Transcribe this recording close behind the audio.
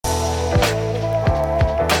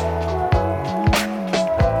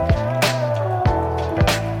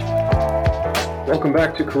Welcome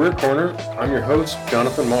back to Career Corner. I'm your host,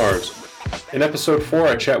 Jonathan Mars. In episode 4,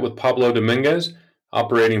 I chat with Pablo Dominguez,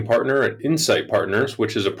 operating partner at Insight Partners,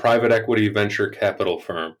 which is a private equity venture capital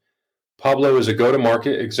firm. Pablo is a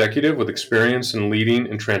go-to-market executive with experience in leading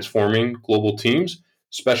and transforming global teams,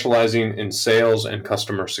 specializing in sales and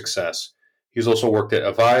customer success. He's also worked at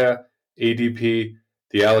Avaya, ADP,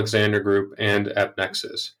 the Alexander Group, and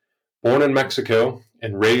AppNexus. Born in Mexico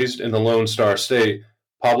and raised in the Lone Star State,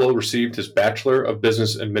 Pablo received his Bachelor of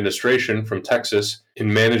Business Administration from Texas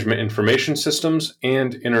in Management Information Systems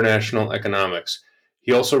and International Economics.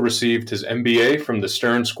 He also received his MBA from the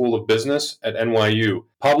Stern School of Business at NYU.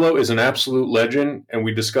 Pablo is an absolute legend, and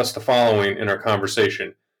we discuss the following in our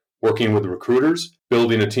conversation: working with recruiters,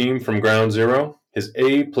 building a team from ground zero, his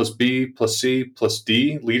A plus B plus C plus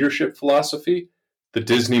D leadership philosophy, the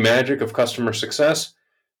Disney magic of customer success,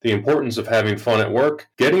 the importance of having fun at work,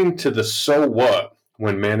 getting to the so what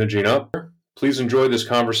when managing up. Please enjoy this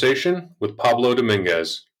conversation with Pablo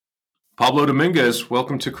Dominguez. Pablo Dominguez,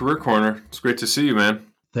 welcome to Career Corner. It's great to see you, man.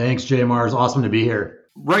 Thanks, Jay Mars. Awesome to be here.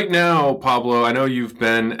 Right now, Pablo, I know you've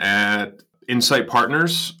been at Insight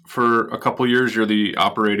Partners for a couple years. You're the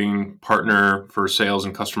operating partner for sales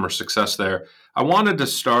and customer success there. I wanted to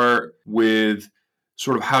start with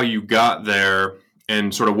sort of how you got there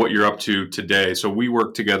and sort of what you're up to today. So we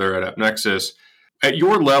work together at AppNexus. At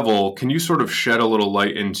your level, can you sort of shed a little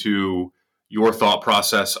light into your thought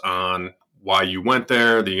process on why you went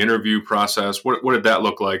there, the interview process? What did that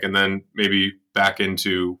look like? And then maybe back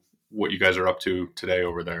into what you guys are up to today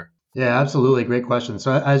over there. Yeah, absolutely. Great question.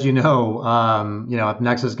 So as you know,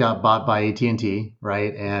 AppNexus got bought by AT&T,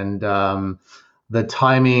 right? And the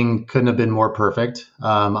timing couldn't have been more perfect.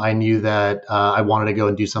 I knew that I wanted to go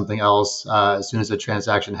and do something else as soon as the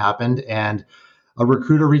transaction happened. And a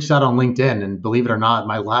recruiter reached out on LinkedIn, and believe it or not,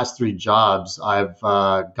 my last 3 jobs I've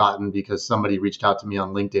gotten because somebody reached out to me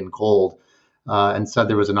on LinkedIn cold and said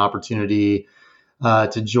there was an opportunity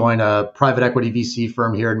to join a private equity VC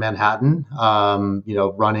firm here in Manhattan,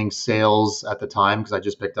 running sales at the time because I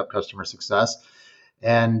just picked up customer success.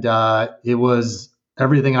 And it was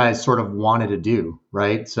everything I sort of wanted to do,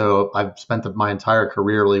 right? So I've spent my entire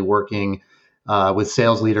career really working with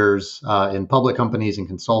sales leaders in public companies and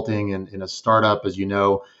consulting and in a startup, as you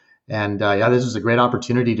know. And this was a great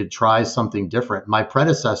opportunity to try something different. My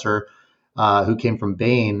predecessor, who came from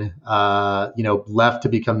Bain, left to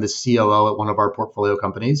become the COO at one of our portfolio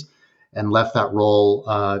companies and left that role,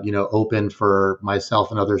 open for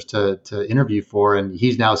myself and others to interview for. And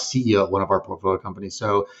he's now CEO at one of our portfolio companies.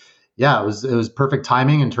 So yeah, it was perfect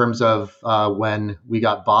timing in terms of when we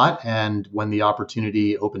got bought and when the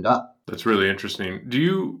opportunity opened up. That's really interesting. Do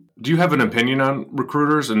you have an opinion on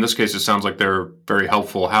recruiters? In this case, it sounds like they're very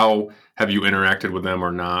helpful. How have you interacted with them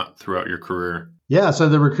or not throughout your career? Yeah, so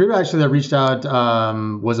the recruiter actually that reached out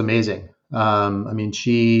was amazing.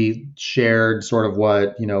 She shared sort of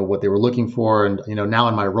what they were looking for, and now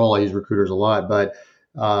in my role I use recruiters a lot, but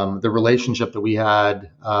the relationship that we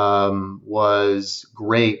had was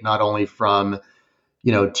great, not only from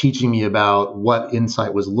teaching me about what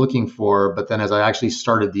Insight was looking for, but then as I actually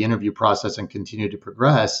started the interview process and continued to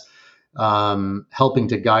progress, helping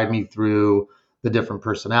to guide me through the different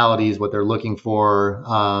personalities, what they're looking for,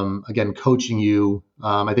 again, coaching you.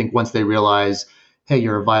 I think once they realize, hey,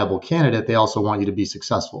 you're a viable candidate, they also want you to be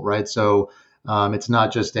successful, right? So it's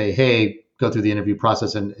not just hey, go through the interview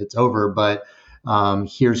process and it's over, but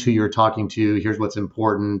here's who you're talking to, here's what's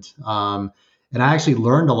important. And I actually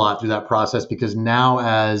learned a lot through that process because now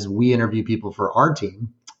as we interview people for our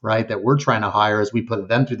team, right, that we're trying to hire, as we put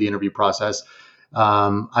them through the interview process,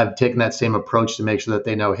 I've taken that same approach to make sure that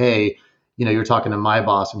they know, hey, you're talking to my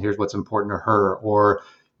boss and here's what's important to her, or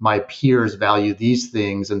my peers value these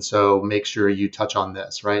things. And so make sure you touch on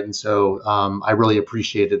this, right? And so I really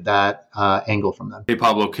appreciated that angle from them. Hey,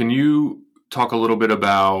 Pablo, can you talk a little bit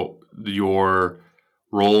about your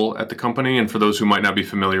role at the company? And for those who might not be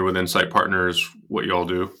familiar with Insight Partners, what you all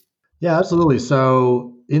do? Yeah, absolutely.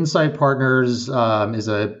 So Insight Partners is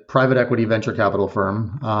a private equity venture capital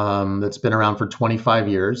firm that's been around for 25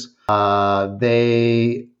 years.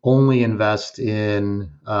 They only invest in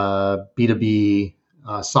B2B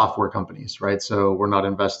software companies, right? So we're not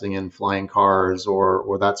investing in flying cars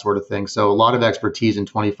or that sort of thing. So a lot of expertise in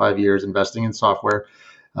 25 years investing in software.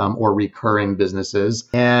 Or recurring businesses.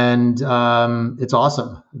 And it's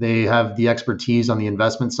awesome. They have the expertise on the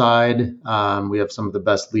investment side. We have some of the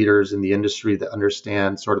best leaders in the industry that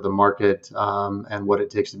understand sort of the market and what it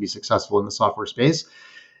takes to be successful in the software space.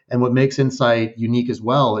 And what makes Insight unique as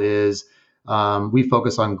well is we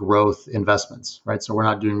focus on growth investments, right? So we're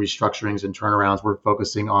not doing restructurings and turnarounds. We're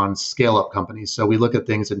focusing on scale-up companies. So we look at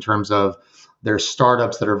things in terms of There are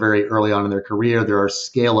startups that are very early on in their career. There are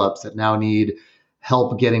scale ups that now need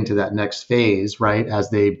help getting to that next phase, right?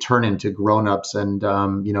 As they turn into grown-ups and,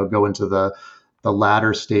 go into the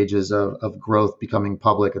latter stages of growth, becoming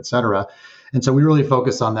public, et cetera. And so we really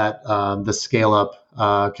focus on that, the scale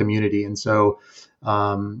up community. And so,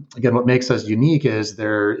 again, what makes us unique is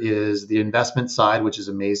there is the investment side, which is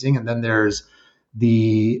amazing. And then there's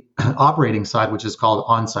the operating side, which is called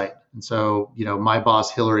onsite. And so, my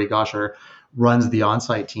boss, Hillary Gosher, runs the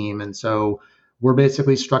onsite team. And so we're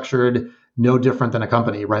basically structured no different than a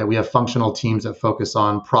company, right? We have functional teams that focus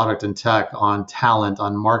on product and tech, on talent,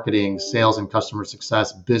 on marketing, sales and customer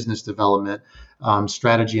success, business development,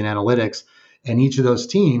 strategy and analytics. And each of those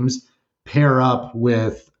teams pair up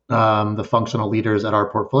with the functional leaders at our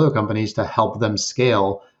portfolio companies to help them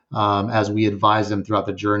scale as we advise them throughout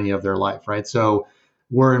the journey of their life, right? So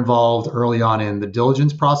we're involved early on in the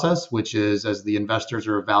diligence process, which is as the investors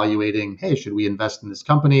are evaluating, hey, should we invest in this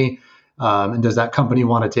company? And does that company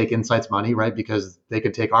want to take Insight's money, right? Because they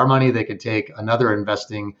could take our money, they could take another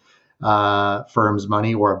investing firm's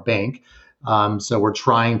money or a bank. So we're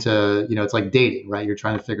trying to, it's like dating, right? You're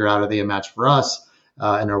trying to figure out, are they a match for us?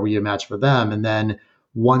 And are we a match for them? And then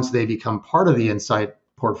once they become part of the Insight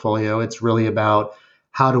portfolio, it's really about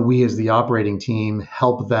how do we as the operating team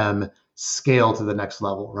help them scale to the next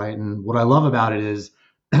level, right? And what I love about it is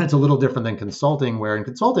it's a little different than consulting, where in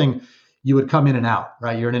consulting, you would come in and out,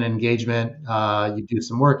 right? You're in an engagement, you do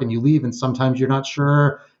some work and you leave, and sometimes you're not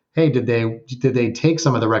sure, hey, did they take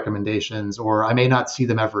some of the recommendations, or I may not see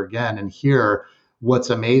them ever again. And here,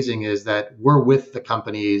 what's amazing is that we're with the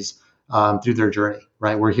companies through their journey,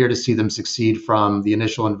 right? We're here to see them succeed from the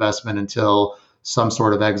initial investment until some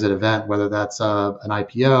sort of exit event, whether that's an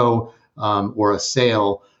IPO or a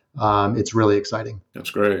sale. It's really exciting.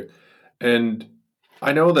 That's great. And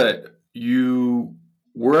I know that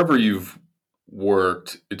wherever you've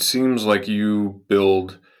worked, it seems like you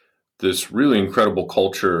build this really incredible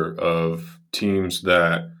culture of teams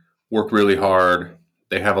that work really hard,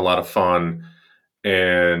 they have a lot of fun,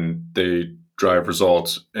 and they drive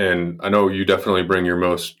results. And I know you definitely bring your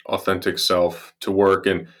most authentic self to work.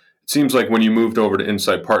 And it seems like when you moved over to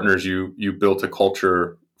Insight Partners, you built a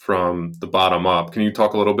culture from the bottom up. Can you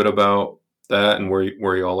talk a little bit about that and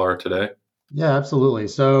where you all are today? Yeah, absolutely.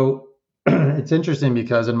 So it's interesting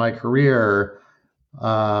because in my career,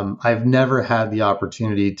 I've never had the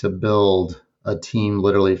opportunity to build a team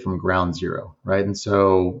literally from ground zero, right? And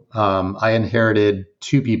so I inherited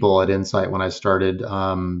two people at Insight when I started,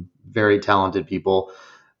 very talented people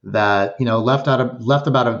that left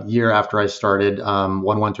about a year after I started.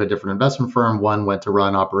 One went to a different investment firm, one went to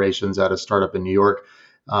run operations at a startup in New York.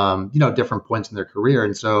 Different points in their career,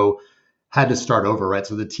 and so had to start over, right?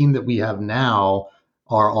 So the team that we have now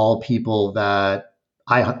are all people that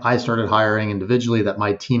I started hiring individually, that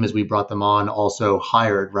my team, as we brought them on, also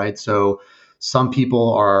hired, right? So some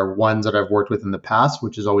people are ones that I've worked with in the past,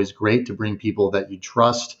 which is always great to bring people that you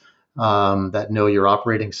trust, that know your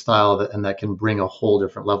operating style, and that can bring a whole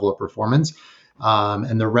different level of performance.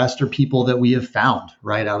 And the rest are people that we have found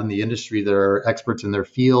right out in the industry that are experts in their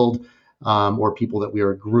field, or people that we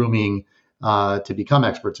are grooming to become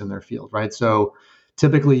experts in their field, right? So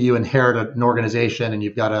typically you inherit an organization and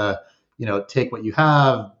you've got to take what you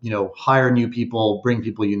have, hire new people, bring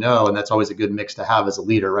people, and that's always a good mix to have as a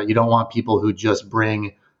leader, right? You don't want people who just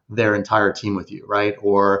bring their entire team with you, right?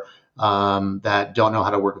 Or that don't know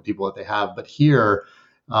how to work with people that they have. But here,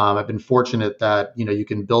 I've been fortunate that, you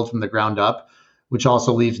can build from the ground up, which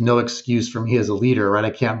also leaves no excuse for me as a leader, right?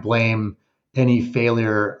 I can't blame any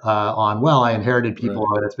failure I inherited people,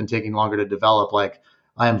 right, and it's been taking longer to develop. Like,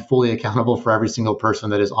 I am fully accountable for every single person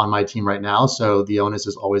that is on my team right now. So the onus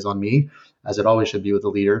is always on me, as it always should be with a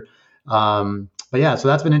leader. But yeah, so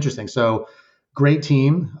that's been interesting. So great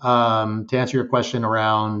team. To answer your question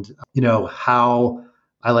around, how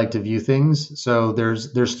I like to view things. So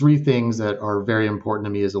there's three things that are very important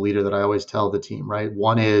to me as a leader that I always tell the team, right?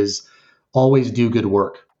 One is always do good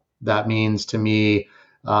work. That means to me,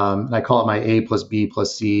 and I call it my A plus B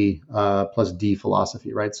plus C plus D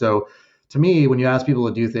philosophy, right? So to me, when you ask people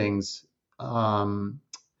to do things,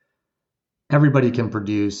 everybody can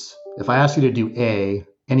produce. If I ask you to do A,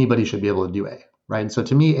 anybody should be able to do A, right? And so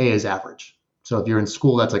to me, A is average. So if you're in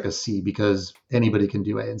school, that's like a C because anybody can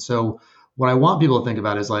do A. And so what I want people to think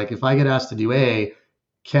about is like, if I get asked to do A,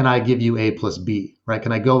 can I give you A plus B, right?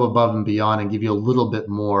 Can I go above and beyond and give you a little bit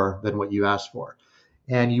more than what you asked for?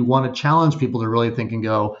 And you want to challenge people to really think and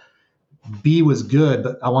go, B was good,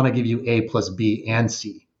 but I want to give you A plus B and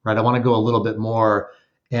C, right? I want to go a little bit more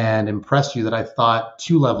and impress you that I thought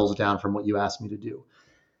 2 levels down from what you asked me to do.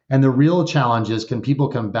 And the real challenge is, can people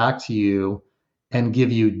come back to you and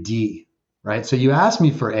give you D, right? So you asked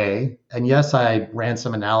me for A, and yes, I ran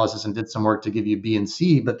some analysis and did some work to give you B and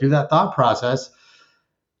C, but through that thought process,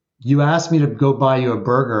 you asked me to go buy you a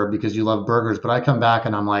burger because you love burgers, but I come back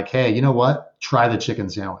and I'm like, hey, you know what? Try the chicken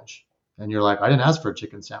sandwich. And you're like, I didn't ask for a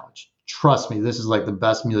chicken sandwich. Trust me, this is like the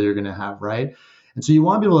best meal you're going to have, right? And so you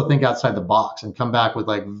want people to think outside the box and come back with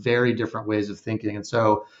like very different ways of thinking. And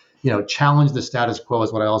so, challenge the status quo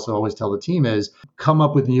is what I also always tell the team is come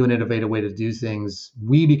up with new and innovative way to do things.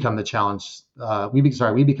 We become the challenge. We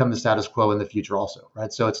become the status quo in the future also,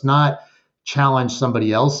 right? So it's not challenge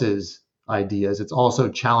somebody else's ideas. It's also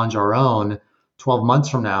challenge our own 12 months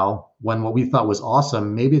from now when what we thought was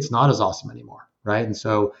awesome, maybe it's not as awesome anymore, right? And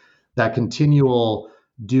so that continual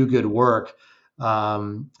do good work.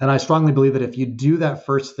 And I strongly believe that if you do that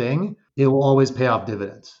first thing, it will always pay off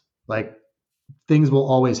dividends. Like things will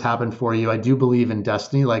always happen for you. I do believe in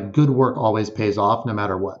destiny. Like good work always pays off no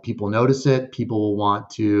matter what. People notice it. People will want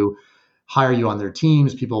to hire you on their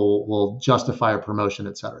teams. People will justify a promotion,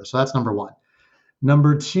 et cetera. So that's number one.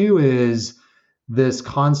 Number two is this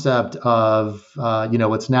concept of,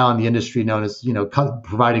 what's now in the industry known as,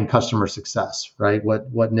 providing customer success, right?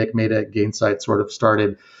 What Nick made at Gainsight sort of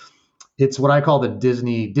started. It's what I call the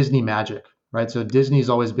Disney magic, right? So Disney's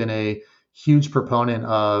always been a huge proponent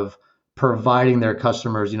of providing their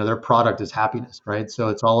customers, their product is happiness, right? So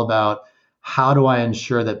it's all about how do I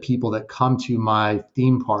ensure that people that come to my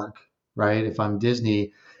theme park, right? If I'm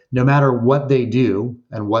Disney, no matter what they do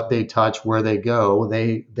and what they touch, where they go,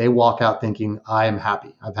 they walk out thinking, I am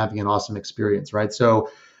happy. I'm having an awesome experience, right?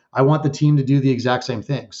 So I want the team to do the exact same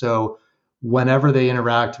thing. So whenever they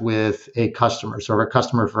interact with a customer, so a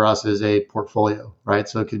customer for us is a portfolio, right?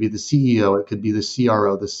 So it could be the CEO, it could be the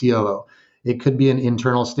CRO, the COO. It could be an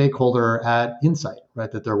internal stakeholder at Insight,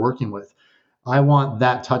 right, that they're working with. I want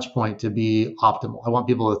that touch point to be optimal. I want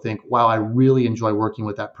people to think, wow, I really enjoy working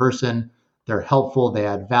with that person. They're helpful. They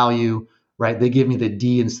add value, right? They give me the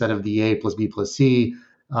D instead of the A plus B plus C.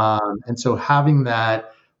 And so having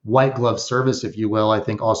that white glove service, if you will, I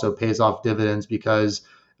think also pays off dividends because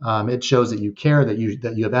it shows that you care, that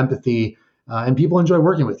you have empathy, and people enjoy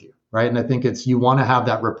working with you, right? And I think you want to have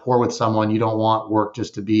that rapport with someone. You don't want work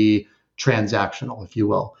just to be transactional, if you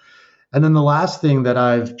will. And then the last thing that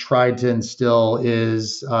I've tried to instill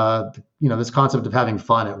is, this concept of having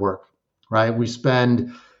fun at work, right? We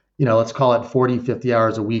spend let's call it 40, 50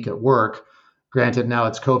 hours a week at work. Granted, now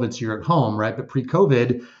it's COVID, so you're at home, right? But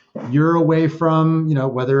pre-COVID, you're away from,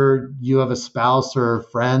 whether you have a spouse or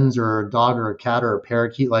friends or a dog or a cat or a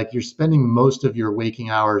parakeet, like you're spending most of your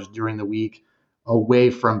waking hours during the week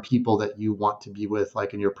away from people that you want to be with,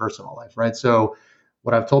 like in your personal life, right? So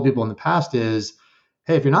what I've told people in the past is,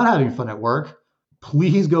 hey, if you're not having fun at work,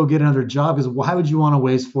 please go get another job because why would you want to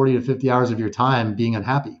waste 40 to 50 hours of your time being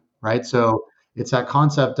unhappy, right? So it's that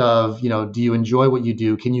concept of, do you enjoy what you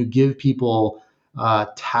do? Can you give people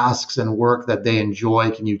tasks and work that they enjoy?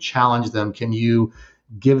 Can you challenge them? Can you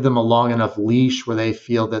give them a long enough leash where they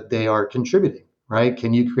feel that they are contributing, right?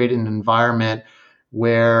 Can you create an environment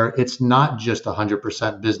where it's not just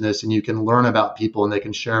 100% business and you can learn about people and they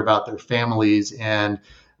can share about their families? And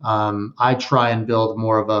I try and build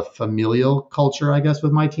more of a familial culture, I guess,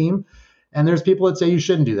 with my team. And there's people that say you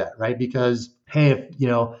shouldn't do that, right? Because, hey,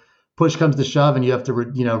 if, push comes to shove and you have to,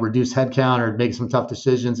 reduce headcount or make some tough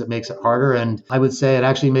decisions, it makes it harder. And I would say it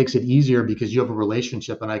actually makes it easier because you have a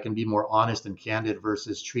relationship and I can be more honest and candid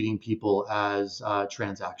versus treating people as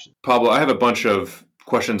transactions. Pablo, I have a bunch of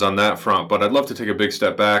questions on that front, but I'd love to take a big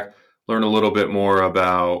step back, learn a little bit more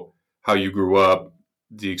about how you grew up,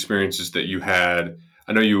 the experiences that you had.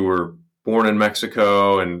 I know you were born in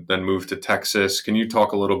Mexico and then moved to Texas. Can you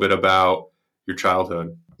talk a little bit about your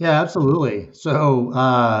childhood? Yeah, absolutely.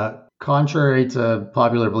 So, contrary to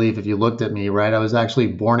popular belief, if you looked at me, right, I was actually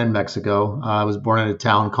born in Mexico. I was born in a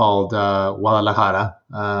town called Guadalajara.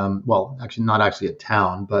 Well, actually, not actually a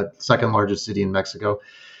town, but second largest city in Mexico.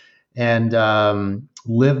 And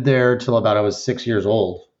lived there till about I was 6 years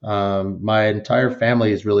old. My entire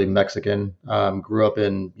family is really Mexican. Grew up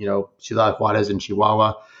in, Ciudad Juarez in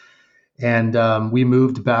Chihuahua. And we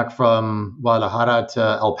moved back from Guadalajara to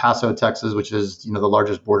El Paso, Texas, which is, the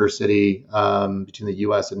largest border city between the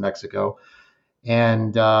U.S. and Mexico.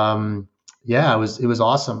 And it was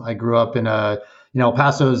awesome. I grew up in El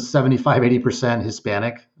Paso's 75, 80%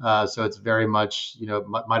 Hispanic. So it's very much,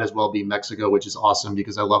 might as well be Mexico, which is awesome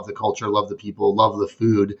because I love the culture, love the people, love the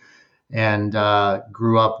food. And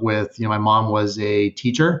grew up with, my mom was a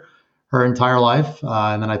teacher her entire life.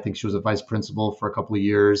 And then I think she was a vice principal for a couple of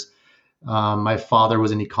years. My father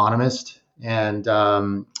was an economist and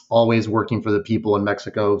always working for the people in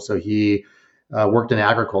Mexico. So he worked in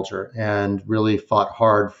agriculture and really fought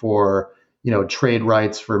hard for trade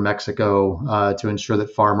rights for Mexico to ensure that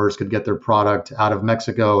farmers could get their product out of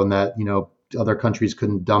Mexico and that other countries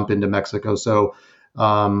couldn't dump into Mexico. So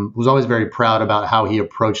was always very proud about how he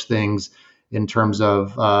approached things in terms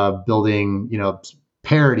of building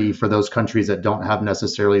parity for those countries that don't have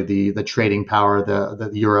necessarily the trading power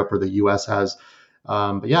that Europe or the U.S. has.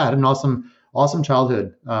 But yeah, I had an awesome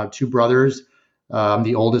childhood. Two brothers. I'm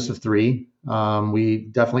the oldest of three. We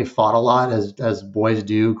definitely fought a lot as boys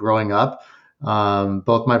do growing up.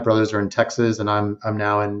 Both my brothers are in Texas, and I'm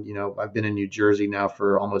now I've been in New Jersey now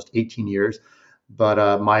for almost 18 years.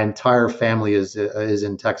 But my entire family is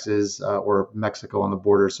in Texas or Mexico on the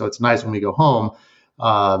border. So it's nice when we go home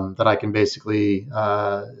that I can basically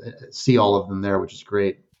see all of them there, which is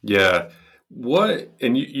great. Yeah.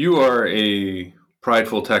 And you are a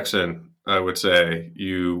prideful Texan, I would say.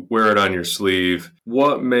 You wear it on your sleeve.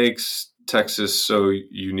 What makes Texas so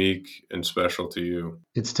unique and special to you?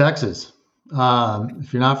 It's Texas.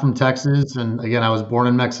 If you're not from Texas, and again, I was born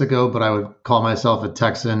in Mexico, but I would call myself a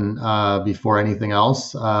Texan before anything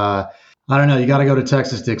else. I don't know. You got to go to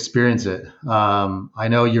Texas to experience it. I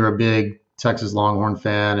know you're a big Texas Longhorn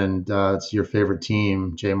fan, and it's your favorite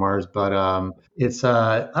team, J Mars. But it's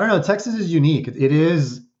I don't know. Texas is unique. It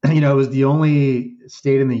is. It was the only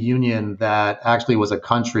state in the union that actually was a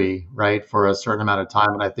country, right, for a certain amount of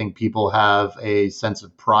time, and I think people have a sense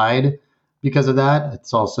of pride because of that.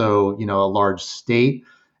 It's also, a large state.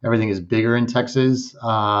 Everything is bigger in Texas.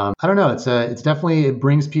 I don't know. It's definitely, it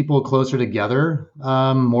brings people closer together,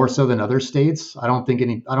 more so than other states.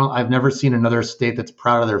 I've never seen another state that's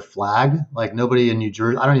proud of their flag. Like nobody in New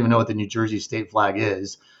Jersey, I don't even know what the New Jersey state flag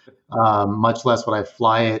is, much less would I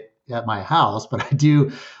fly it at my house, but I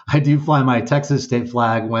do fly my Texas state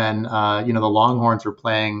flag when, the Longhorns are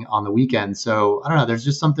playing on the weekend. So I don't know. There's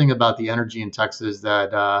just something about the energy in Texas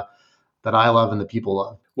that I love and the people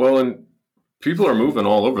love. Well, and people are moving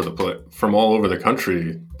all over the place, from all over the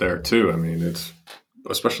country there too. I mean, it's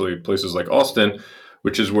especially places like Austin,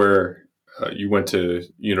 which is where you went to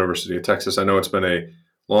University of Texas. I know it's been a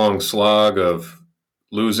long slog of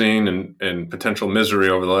losing and potential misery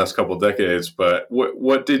over the last couple of decades, but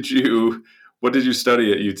what did you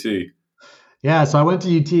study at UT? Yeah, so I went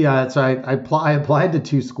to UT. So I applied to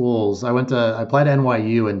two schools. I applied to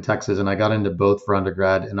NYU in Texas, and I got into both for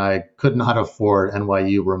undergrad. And I could not afford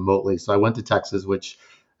NYU remotely, so I went to Texas, which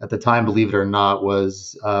at the time, believe it or not,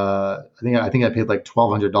 was I think I paid like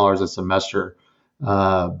 $1,200 a semester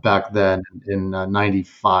back then in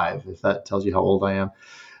 '95. If that tells you how old I am.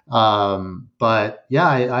 But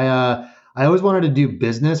yeah, I always wanted to do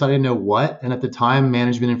business. I didn't know what, and at the time,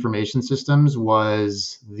 management information systems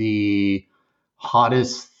was the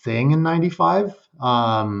hottest thing in '95.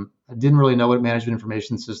 I didn't really know what management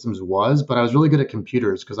information systems was, but I was really good at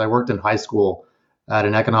computers because I worked in high school at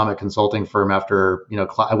an economic consulting firm after,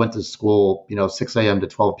 I went to school, 6 a.m. to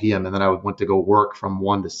 12 p.m. And then I went to go work from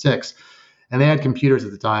 1 to 6. And they had computers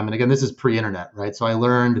at the time. And again, this is pre-internet, right? So I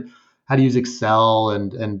learned how to use Excel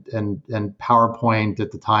and PowerPoint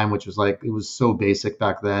at the time, which was like, it was so basic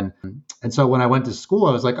back then. And so when I went to school,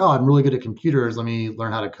 I was like, oh, I'm really good at computers. Let me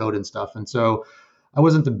learn how to code and stuff. And so I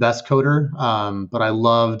wasn't the best coder, but I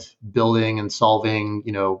loved building and solving,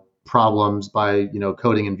 problems by,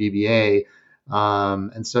 coding in VBA.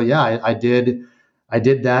 And so, yeah, I did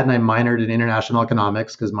that, and I minored in international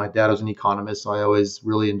economics because my dad was an economist. So I always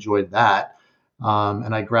really enjoyed that.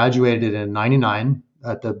 And I graduated in '99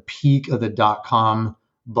 at the peak of the dot-com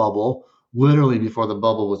bubble, literally before the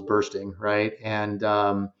bubble was bursting, right? And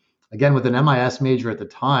again, with an MIS major at the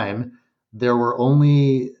time, there were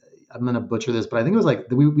only, I'm going to butcher this, but I think it was like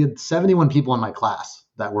we had 71 people in my class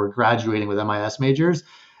that were graduating with MIS majors.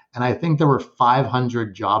 And I think there were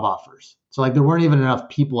 500 job offers. So like there weren't even enough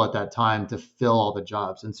people at that time to fill all the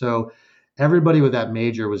jobs. And so everybody with that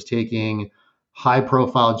major was taking high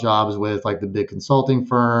profile jobs with like the big consulting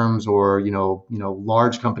firms or,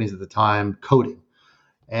 large companies at the time coding.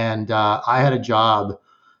 And I had a job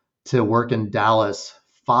to work in Dallas,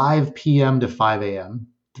 5 p.m. to 5 a.m.,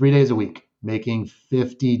 3 days a week, making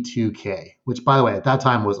 $52K, which by the way, at that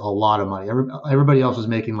time was a lot of money. Everybody else was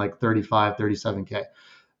making like 35, 37K,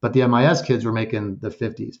 but the MIS kids were making the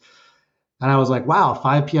 50s. And I was like, wow,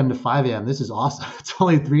 5 p.m. to 5 a.m. This is awesome. It's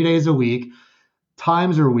only 3 days a week.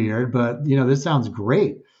 Times are weird, but this sounds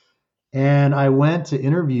great. And I went to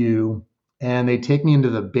interview, and they take me into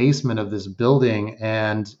the basement of this building,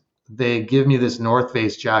 and they give me this North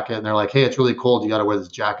Face jacket, and they're like, hey, it's really cold. You got to wear this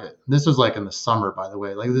jacket. And this was like in the summer, by the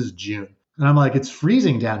way, like this is June. And I'm like, it's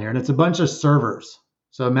freezing down here, and it's a bunch of servers.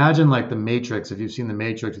 So imagine like the Matrix, if you've seen the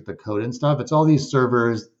Matrix with the code and stuff, it's all these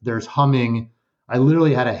servers, there's humming, I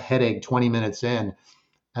literally had a headache 20 minutes in,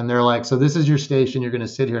 and they're like, "So this is your station. You're going to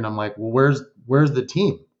sit here." And I'm like, "Well, where's the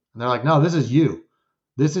team?" And they're like, "No, this is you.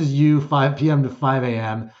 This is you, 5 p.m. to 5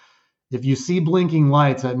 a.m. If you see blinking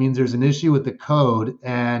lights, that means there's an issue with the code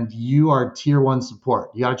and you are tier one support.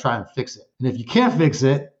 You got to try and fix it. And if you can't fix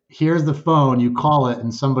it, here's the phone. You call it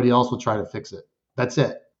and somebody else will try to fix it. That's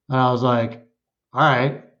it." And I was like, all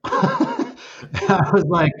right. I was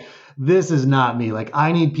like, this is not me. Like,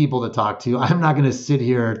 I need people to talk to. I'm not going to sit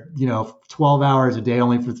here, 12 hours a day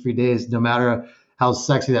only for 3 days, no matter how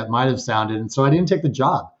sexy that might have sounded. And so I didn't take the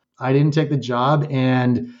job.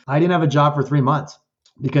 And I didn't have a job for 3 months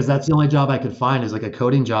because that's the only job I could find is like a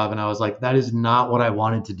coding job. And I was like, that is not what I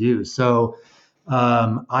wanted to do. So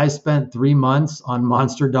I spent 3 months on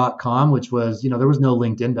monster.com, which was, there was no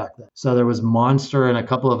LinkedIn back then. So there was Monster and a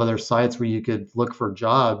couple of other sites where you could look for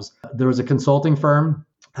jobs. There was a consulting firm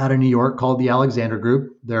out of New York called the Alexander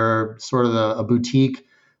Group. They're sort of a boutique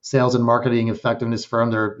sales and marketing effectiveness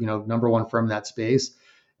firm. They're, number one firm in that space.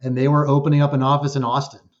 And they were opening up an office in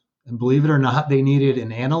Austin. And believe it or not, they needed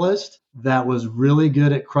an analyst that was really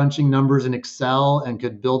good at crunching numbers in Excel and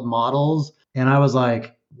could build models. And I was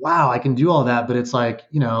like, wow, I can do all that. But it's like,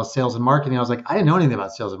 sales and marketing. I was like, I didn't know anything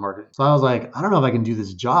about sales and marketing. So I was like, I don't know if I can do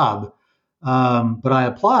this job. But I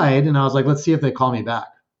applied and I was like, let's see if they call me back.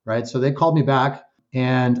 Right. So they called me back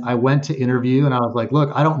and I went to interview and I was like,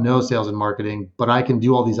 look, I don't know sales and marketing, but I can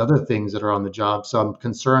do all these other things that are on the job. So I'm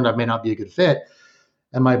concerned I may not be a good fit.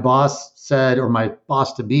 And my boss said, or my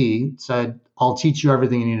boss to be said, I'll teach you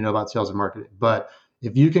everything you need to know about sales and marketing. But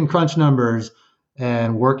if you can crunch numbers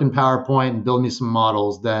and work in PowerPoint and build me some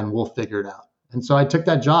models, then we'll figure it out. And so I took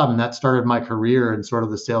that job and that started my career in sort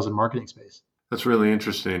of the sales and marketing space. That's really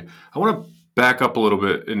interesting. I want to back up a little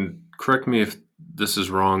bit and correct me if this is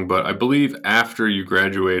wrong, but I believe after you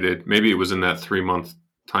graduated, maybe it was in that 3-month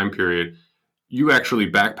time period, you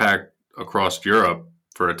actually backpacked across Europe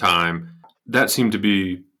for a time. That seemed to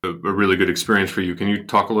be a really good experience for you. Can you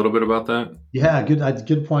talk a little bit about that? Yeah,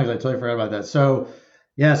 good point. I totally forgot about that. So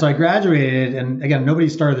I graduated, and again, nobody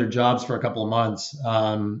started their jobs for a couple of months,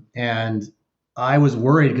 and I was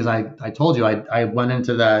worried because I told you I went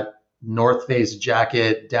into that North Face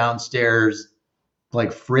jacket downstairs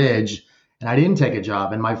like fridge, and I didn't take a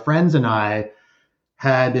job. And my friends and I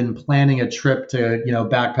had been planning a trip to,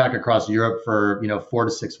 backpack across Europe for, 4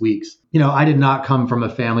 to 6 weeks. I did not come from a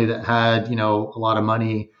family that had, a lot of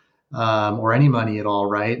money or any money at all,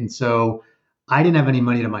 right? And so I didn't have any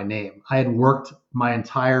money to my name. I had worked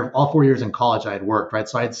all 4 years in college I had worked, right?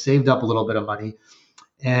 So I had saved up a little bit of money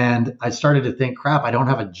and I started to think, crap, I don't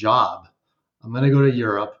have a job. I'm going to go to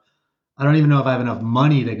Europe. I don't even know if I have enough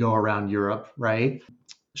money to go around Europe, right?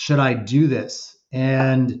 Should I do this?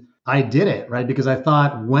 And I did it, right? Because I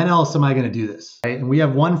thought, when else am I going to do this? Right? And we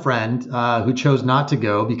have one friend who chose not to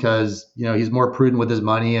go because, he's more prudent with his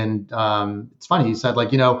money. And it's funny. He said,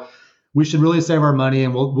 like, we should really save our money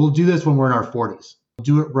and we'll do this when we're in our 40s. We'll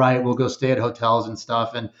do it right. We'll go stay at hotels and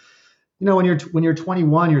stuff. And, when you're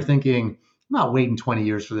 21, you're thinking, I'm not waiting 20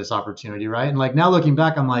 years for this opportunity, right? And like now looking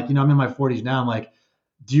back, I'm like, I'm in my 40s now. I'm like,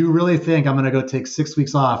 do you really think I'm going to go take 6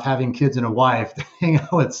 weeks off, having kids and a wife, to hang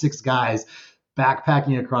out with 6 guys,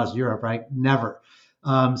 backpacking across Europe, right? Never.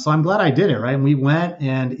 So I'm glad I did it, right? And we went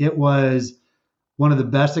and it was one of the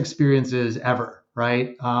best experiences ever,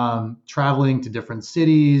 right? Traveling to different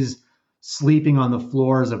cities, sleeping on the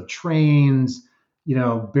floors of trains,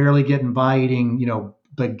 barely getting by, eating,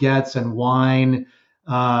 baguettes and wine,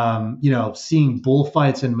 seeing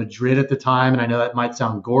bullfights in Madrid at the time. And I know that might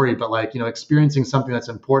sound gory, but like, experiencing something that's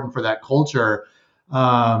important for that culture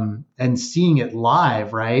and seeing it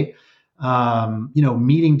live, right?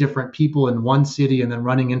 Meeting different people in one city and then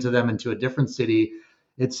running into them into a different city.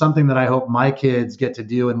 It's something that I hope my kids get to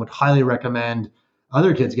do and would highly recommend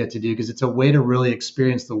other kids get to do because it's a way to really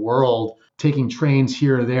experience the world, taking trains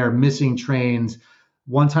here or there, missing trains.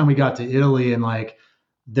 One time we got to Italy and like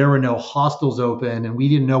there were no hostels open and we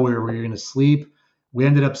didn't know where we were going to sleep. We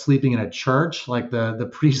ended up sleeping in a church. Like the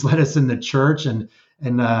priest let us in the church and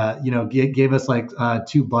gave us like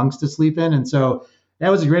 2 bunks to sleep in. And so that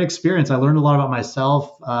was a great experience. I learned a lot about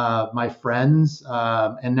myself, my friends,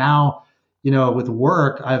 and now, with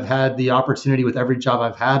work, I've had the opportunity with every job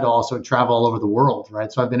I've had to also travel all over the world,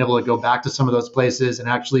 right? So I've been able to go back to some of those places and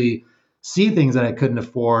actually see things that I couldn't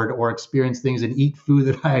afford or experience things and eat food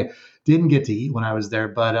that I didn't get to eat when I was there.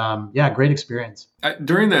 But great experience.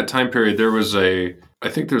 During that time period, I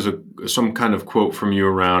think there's some kind of quote from you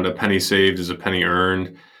around a penny saved is a penny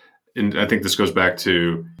earned. And I think this goes back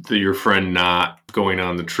to your friend not going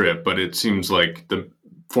on the trip, but it seems like the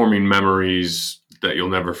forming memories, that you'll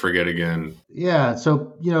never forget again? Yeah.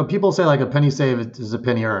 So, people say like a penny saved is a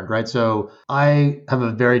penny earned, right? So I have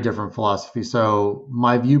a very different philosophy. So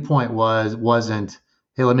my viewpoint wasn't,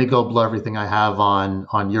 hey, let me go blow everything I have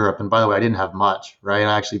on Europe. And by the way, I didn't have much, right?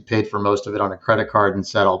 I actually paid for most of it on a credit card and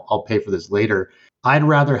said, I'll pay for this later. I'd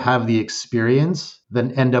rather have the experience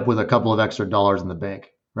than end up with a couple of extra dollars in the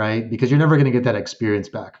bank, right? Because you're never going to get that experience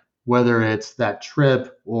back, whether it's that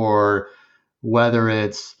trip or whether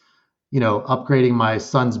it's upgrading my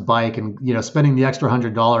son's bike and, spending the extra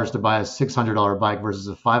 $100 to buy a $600 bike versus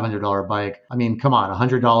a $500 bike. I mean, come on,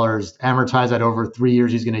 $100, amortize that over 3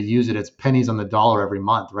 years. He's going to use it. It's pennies on the dollar every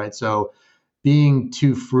month, right? So being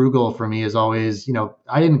too frugal for me is always,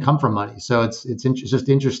 I didn't come from money. So it's just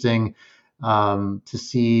interesting to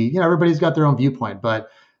see, everybody's got their own viewpoint, but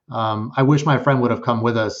I wish my friend would have come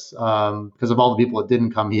with us because of all the people that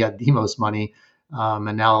didn't come. He had the most money.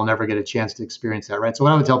 And now I'll never get a chance to experience that, right? So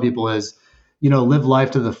what I would tell people is, live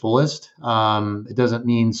life to the fullest. It doesn't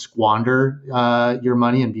mean squander your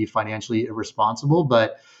money and be financially irresponsible,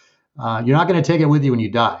 but you're not going to take it with you when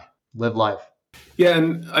you die. Live life. Yeah,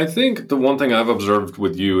 and I think the one thing I've observed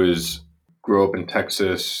with you is grow up in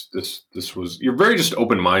Texas. This was you're very just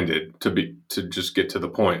open-minded to just get to the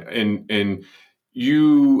point, and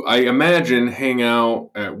you I imagine hang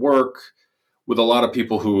out at work with a lot of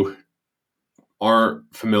people who aren't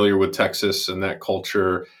familiar with Texas and that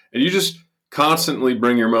culture, and you just constantly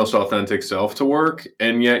bring your most authentic self to work,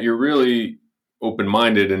 and yet you're really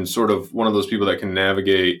open-minded and sort of one of those people that can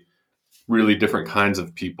navigate really different kinds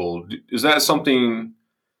of people. Is that something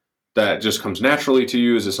that just comes naturally to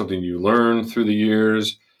you? Is it something you learn through the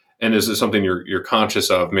years? And is it something you're conscious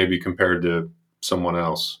of maybe compared to someone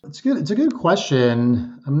else? It's good. It's a good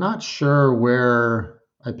question. I'm not sure where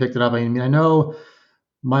I picked it up. I mean, I know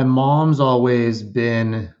my mom's always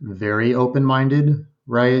been very open-minded,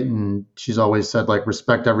 right? And she's always said, like,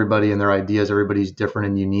 respect everybody and their ideas. Everybody's different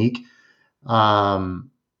and unique.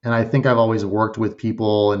 And I think I've always worked with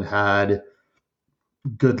people and had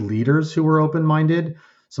good leaders who were open-minded.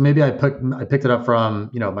 So maybe I picked it up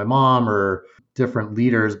from, my mom or different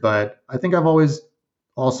leaders, but I think I've always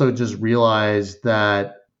also just realized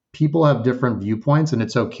that people have different viewpoints and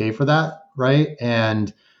it's okay for that, right?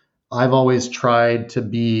 And I've always tried to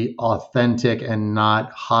be authentic and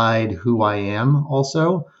not hide who I am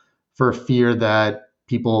also for fear that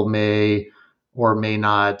people may or may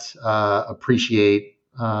not appreciate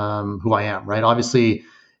who I am, right? Obviously,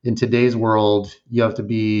 in today's world, you have to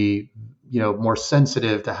be, more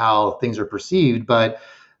sensitive to how things are perceived, but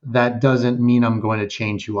that doesn't mean I'm going to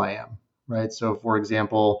change who I am, right? So, for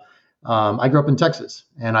example, I grew up in Texas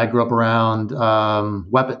and I grew up around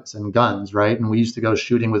weapons and guns, right? And we used to go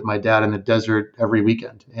shooting with my dad in the desert every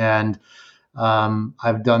weekend. And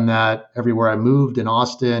I've done that everywhere I moved. In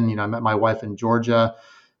Austin, I met my wife in Georgia.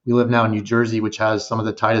 We live now in New Jersey, which has some of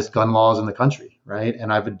the tightest gun laws in the country, right?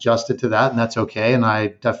 And I've adjusted to that, and that's okay. And I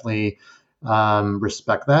definitely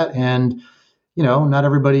respect that. And not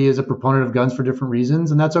everybody is a proponent of guns for different reasons,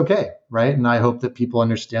 and that's okay, right? And I hope that people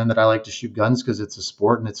understand that I like to shoot guns because it's a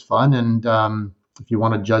sport and it's fun. And if you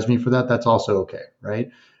want to judge me for that, that's also okay, right?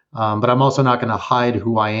 But I'm also not going to hide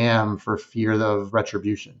who I am for fear of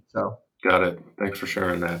retribution. So, got it. Thanks for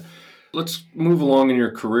sharing that. Let's move along in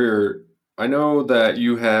your career. I know that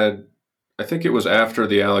you had, I think it was after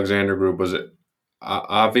the Alexander Group. Was it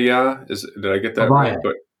Avaya? Did I get that right?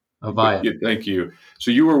 Avaya. Yeah, thank you.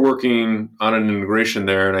 So you were working on an integration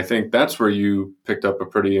there, and I think that's where you picked up a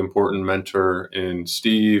pretty important mentor in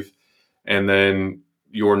Steve. And then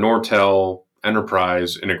your Nortel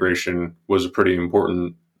enterprise integration was a pretty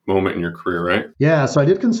important moment in your career, right? Yeah. So I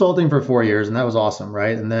did consulting for 4 years, and that was awesome,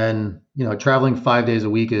 right? And then, traveling 5 days a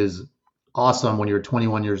week is awesome when you're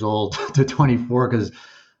 21 years old to 24 because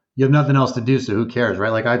you have nothing else to do. So who cares, right?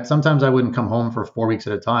 Like sometimes I wouldn't come home for 4 weeks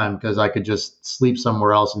at a time because I could just sleep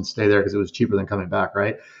somewhere else and stay there because it was cheaper than coming back,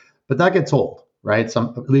 right? But that gets old, right?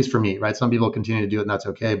 At least for me, right? Some people continue to do it and that's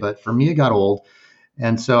okay. But for me, it got old.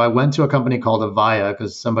 And so I went to a company called Avaya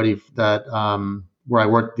because somebody that where I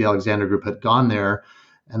worked, the Alexander Group, had gone there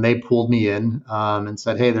and they pulled me in and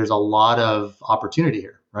said, hey, there's a lot of opportunity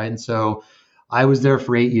here, right? And so I was there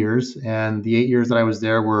for 8 years, and the 8 years that I was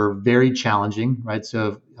there were very challenging, right?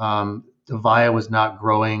 So Avaya was not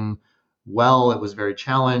growing well. It was very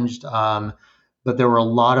challenged, but there were a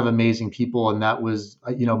lot of amazing people, and that was,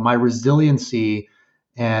 my resiliency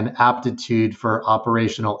and aptitude for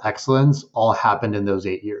operational excellence all happened in those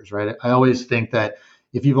 8 years, right? I always think that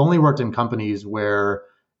if you've only worked in companies where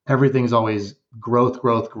everything's always growth,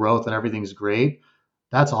 and everything's great,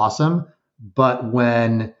 that's awesome. But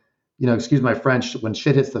when excuse my French, when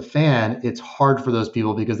shit hits the fan, it's hard for those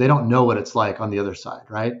people because they don't know what it's like on the other side,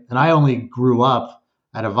 right? And I only grew up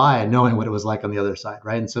at Avaya knowing what it was like on the other side,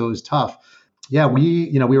 right? And so it was tough. Yeah,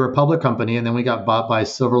 we were a public company, and then we got bought by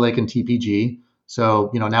Silver Lake and TPG.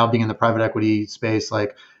 So, now being in the private equity space,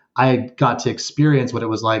 like I got to experience what it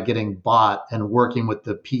was like getting bought and working with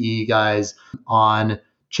the PE guys on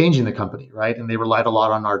changing the company, right? And they relied a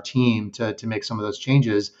lot on our team to make some of those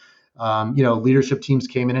changes. Leadership teams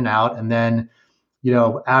came in and out, and then,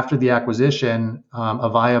 after the acquisition,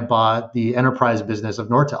 Avaya bought the enterprise business of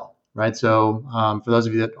Nortel, right? So, for those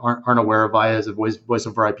of you that aren't aware, Avaya is a voice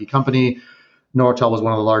over IP company. Nortel was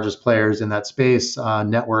one of the largest players in that space,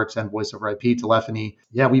 networks and voice over IP telephony.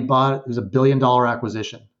 Yeah, it was $1 billion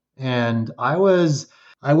acquisition. And I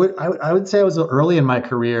would say I was early in my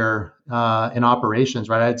career in operations,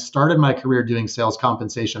 right? I had started my career doing sales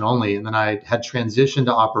compensation only, and then I had transitioned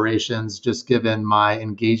to operations just given my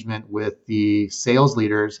engagement with the sales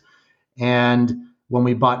leaders. And when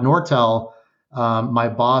we bought Nortel, my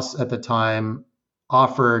boss at the time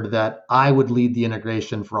offered that I would lead the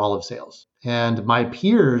integration for all of sales. And my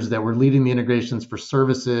peers that were leading the integrations for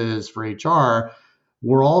services, for HR,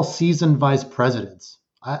 were all seasoned vice presidents.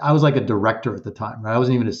 I was like a director at the time, right? I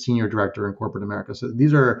wasn't even a senior director in corporate America. So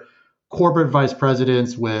these are corporate vice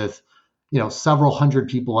presidents with, several hundred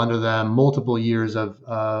people under them, multiple years of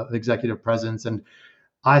executive presence. And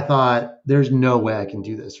I thought, there's no way I can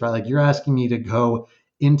do this, right? Like, you're asking me to go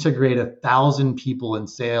integrate 1,000 people in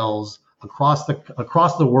sales across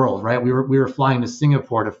the world, right? We were flying to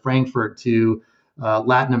Singapore, to Frankfurt, to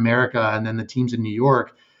Latin America, and then the teams in New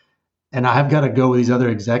York. And I've got to go with these other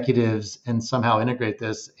executives and somehow integrate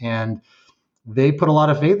this. And they put a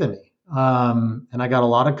lot of faith in me. And I got a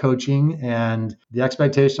lot of coaching, and the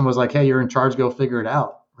expectation was like, hey, you're in charge, go figure it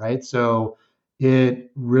out, right? So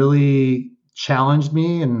it really challenged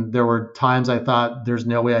me. And there were times I thought, there's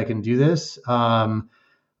no way I can do this.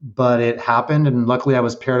 But it happened. And luckily I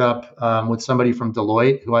was paired up with somebody from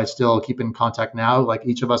Deloitte, who I still keep in contact now. Like,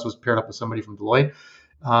 each of us was paired up with somebody from Deloitte.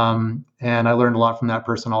 And I learned a lot from that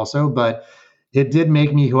person also, but it did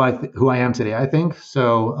make me who I am today, I think.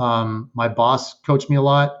 So my boss coached me a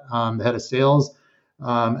lot, the head of sales.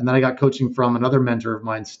 And then I got coaching from another mentor of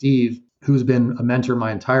mine, Steve, who's been a mentor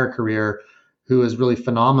my entire career, who is really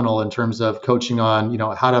phenomenal in terms of coaching on,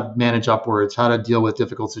 how to manage upwards, how to deal with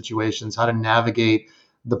difficult situations, how to navigate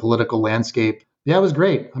the political landscape. Yeah, it was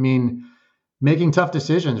great. I mean, making tough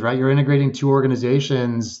decisions, right? You're integrating two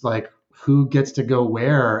organizations, like who gets to go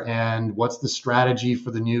where, and what's the strategy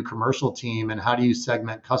for the new commercial team, and how do you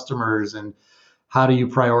segment customers, and how do you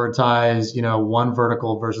prioritize, one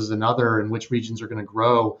vertical versus another, and which regions are going to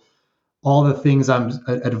grow. All the things I'm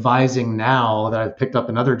advising now that I've picked up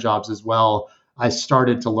in other jobs as well, I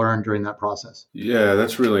started to learn during that process. Yeah,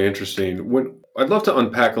 that's really interesting. I'd love to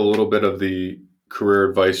unpack a little bit of the career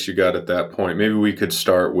advice you got at that point. Maybe we could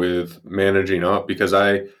start with managing up, because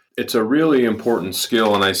it's a really important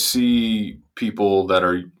skill. And I see people that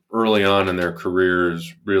are early on in their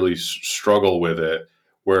careers really struggle with it,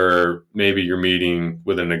 where maybe you're meeting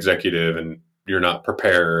with an executive and you're not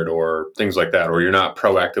prepared, or things like that, or you're not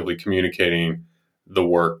proactively communicating the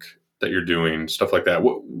work that you're doing, stuff like that.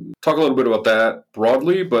 Talk a little bit about that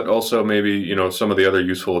broadly, but also maybe, some of the other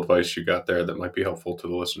useful advice you got there that might be helpful to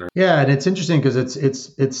the listener. Yeah. And it's interesting because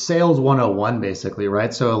it's sales 101 basically,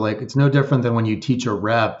 right? So like, it's no different than when you teach a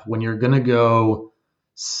rep, when you're going to go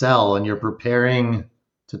sell and you're preparing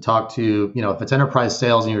to talk to, if it's enterprise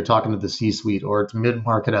sales and you're talking to the C-suite, or it's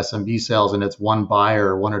mid-market SMB sales and it's one buyer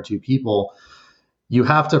or one or two people, you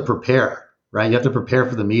have to prepare, right? You have to prepare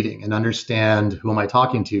for the meeting and understand, who am I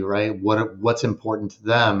talking to, right? What's important to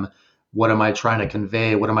them? What am I trying to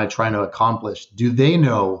convey? What am I trying to accomplish? Do they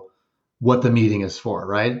know what the meeting is for,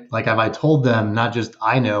 right? Like, have I told them, not just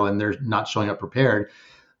I know, and they're not showing up prepared?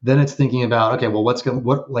 Then it's thinking about, okay, well,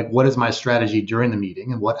 what is my strategy during the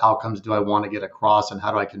meeting, and what outcomes do I want to get across, and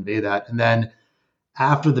how do I convey that? And then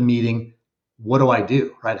after the meeting, what do I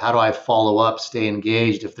do, right? How do I follow up, stay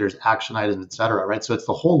engaged if there's action items, et cetera, right? So it's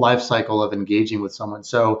the whole life cycle of engaging with someone.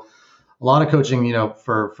 So a lot of coaching,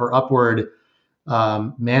 for upward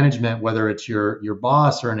management, whether it's your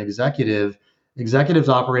boss or an executive, executives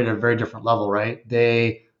operate at a very different level, right?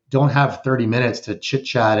 They don't have 30 minutes to chit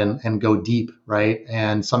chat and go deep, right?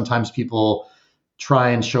 And sometimes people try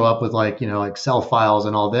and show up with Excel files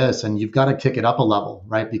and all this, and you've got to kick it up a level,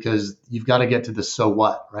 right? Because you've got to get to the so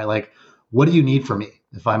what, right? Like, what do you need from me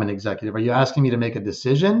if I'm an executive? Are you asking me to make a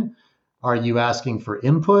decision? Are you asking for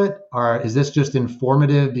input? Or is this just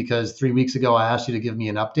informative because 3 weeks ago I asked you to give me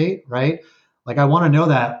an update, right? Like, I want to know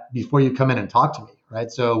that before you come in and talk to me, right?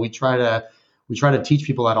 So we try to we try to teach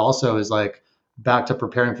people that also is like back to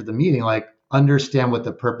preparing for the meeting, like understand what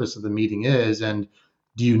the purpose of the meeting is. And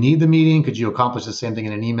do you need the meeting? Could you accomplish the same thing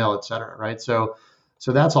in an email, et cetera, right? So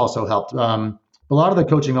that's also helped. A lot of the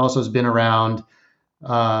coaching also has been around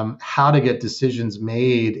how to get decisions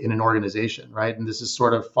made in an organization, right? And this is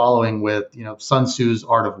sort of following with, Sun Tzu's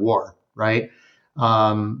Art of War, right?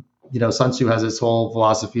 Sun Tzu has this whole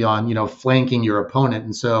philosophy on, flanking your opponent.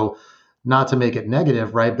 And so not to make it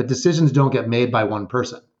negative, right? But decisions don't get made by one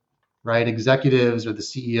person, right? Executives or the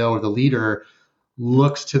CEO or the leader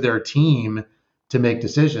looks to their team to make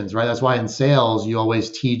decisions, right? That's why in sales, you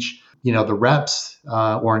always teach, the reps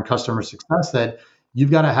or in customer success that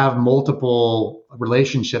you've got to have multiple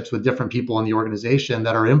relationships with different people in the organization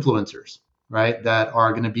that are influencers, right? That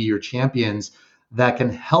are going to be your champions that can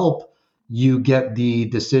help you get the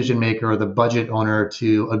decision maker or the budget owner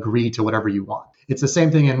to agree to whatever you want. It's the same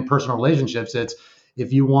thing in personal relationships. It's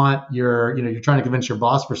if you want you're trying to convince your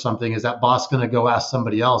boss for something, is that boss going to go ask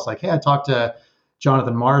somebody else like, hey, I talked to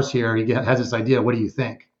Jonathan Mars here. He has this idea. What do you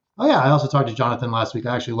think? Oh yeah, I also talked to Jonathan last week.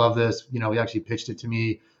 I actually love this. He actually pitched it to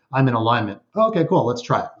me. I'm in alignment. Oh, okay, cool. Let's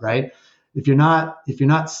try it. Right. If you're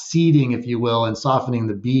not seeding, if you will, and softening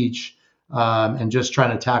the beach and just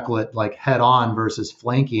trying to tackle it like head on versus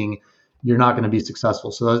flanking, you're not going to be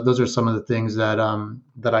successful. So those are some of the things that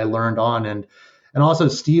I learned on. And also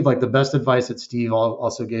Steve, like the best advice that Steve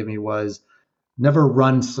also gave me was never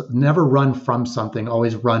run from something,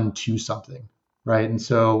 always run to something. Right. And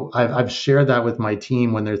so I've shared that with my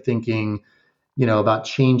team when they're thinking, about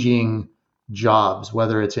changing jobs,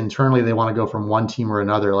 whether it's internally, they want to go from one team or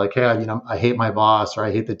another, like, hey, I hate my boss or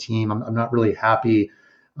I hate the team. I'm not really happy.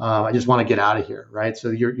 I just want to get out of here. Right. So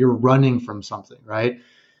you're running from something, right?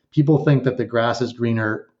 People think that the grass is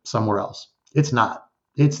greener somewhere else. It's not.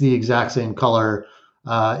 It's the exact same color.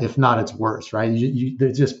 If not, it's worse, right?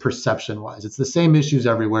 It's just perception wise. It's the same issues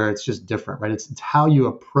everywhere. It's just different, right? It's how you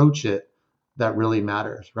approach it that really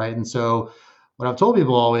matters, right? And so what I've told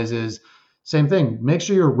people always is same thing. Make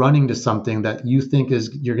sure you're running to something that you think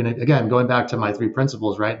you're going to, again, going back to my 3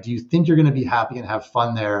 principles, right? Do you think you're going to be happy and have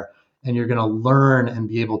fun there? And you're going to learn and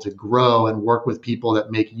be able to grow and work with people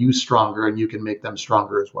that make you stronger and you can make them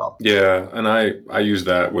stronger as well. Yeah. And I use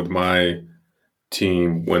that with my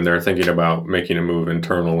team when they're thinking about making a move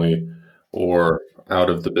internally or out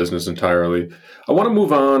of the business entirely. I want to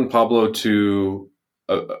move on, Pablo, to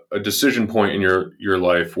a decision point in your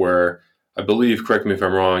life where I believe, correct me if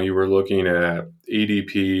I'm wrong, you were looking at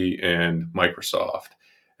ADP and Microsoft.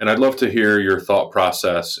 And I'd love to hear your thought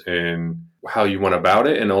process and how you went about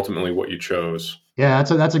it and ultimately what you chose. Yeah,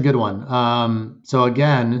 that's a good one. So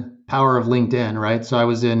again, power of LinkedIn, right? So I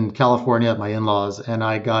was in California at my in-laws and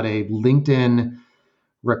I got a LinkedIn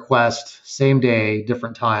request, same day,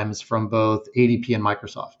 different times from both ADP and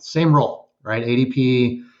Microsoft. Same role, right?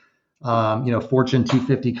 ADP, Fortune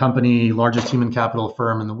 250 company, largest human capital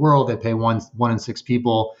firm in the world. They pay one in 6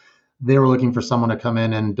 people. They were looking for someone to come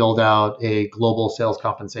in and build out a global sales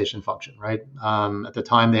compensation function, right? At the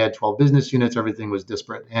time, they had 12 business units. Everything was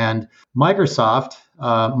disparate. And Microsoft,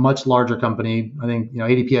 much larger company, I think,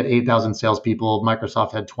 ADP had 8,000 salespeople.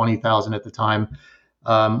 Microsoft had 20,000 at the time,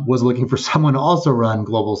 was looking for someone to also run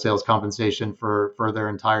global sales compensation for their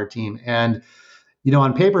entire team. And,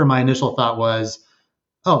 on paper, my initial thought was,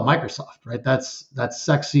 oh, Microsoft, right? That's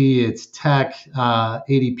sexy. It's tech.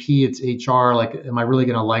 ADP, it's HR. Like, am I really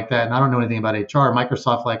going to like that? And I don't know anything about HR.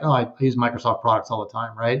 Microsoft, like, oh, I use Microsoft products all the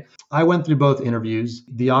time, right? I went through both interviews.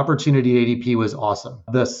 The opportunity at ADP was awesome.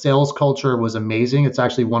 The sales culture was amazing. It's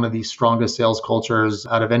actually one of the strongest sales cultures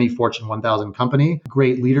out of any Fortune 1000 company.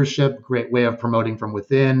 Great leadership, great way of promoting from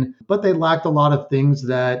within, but they lacked a lot of things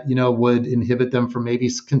that, would inhibit them from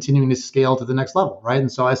maybe continuing to scale to the next level, right?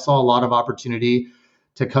 And so I saw a lot of opportunity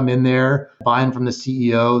to come in there, buying from the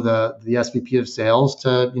CEO, the SVP of sales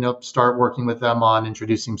to, start working with them on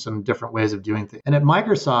introducing some different ways of doing things. And at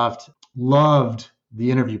Microsoft, loved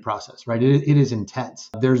the interview process, right? It is intense.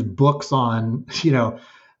 There's books on,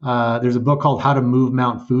 there's a book called How to Move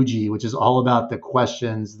Mount Fuji, which is all about the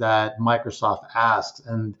questions that Microsoft asks.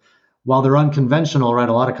 And while they're unconventional, right,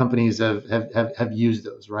 a lot of companies have used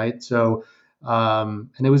those, right? So, and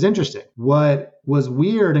it was interesting. What was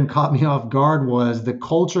weird and caught me off guard was the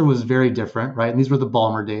culture was very different, right? And these were the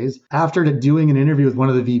Ballmer days. After doing an interview with one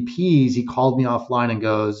of the VPs, he called me offline and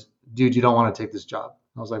goes, dude, you don't want to take this job.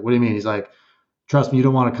 I was like, what do you mean? He's like, trust me, you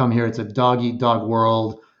don't want to come here. It's a dog eat dog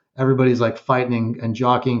world. Everybody's like fighting and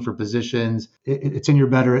jockeying for positions. It's in your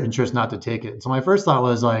better interest not to take it. So my first thought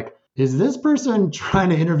was like, is this person trying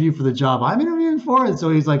to interview for the job I'm interviewing for? And so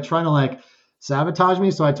he's like trying to like sabotage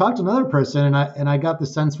me. So I talked to another person and I got the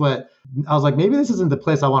sense what I was like, maybe this isn't the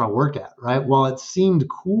place I want to work at, right? While it seemed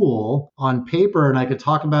cool on paper and I could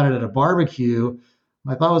talk about it at a barbecue,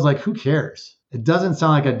 my thought was like, who cares? It doesn't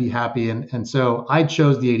sound like I'd be happy. And so I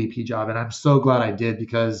chose the ADP job. And I'm so glad I did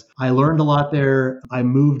because I learned a lot there. I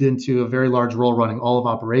moved into a very large role running all of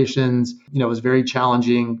operations. It was very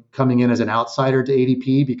challenging coming in as an outsider to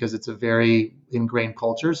ADP because it's a very ingrained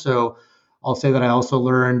culture. So I'll say that I also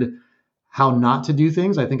learned how not to do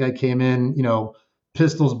things. I think I came in,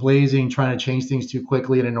 pistols blazing, trying to change things too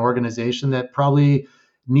quickly in an organization that probably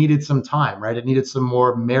needed some time, right? It needed some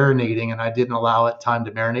more marinating and I didn't allow it time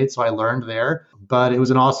to marinate. So I learned there, but it was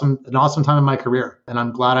an awesome time in my career. And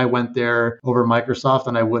I'm glad I went there over Microsoft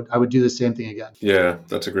and I would do the same thing again. Yeah,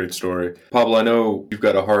 that's a great story. Pablo, I know you've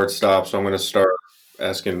got a hard stop, so I'm going to start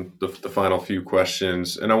asking the final few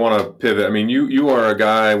questions. And I want to pivot. I mean, you are a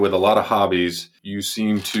guy with a lot of hobbies. You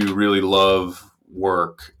seem to really love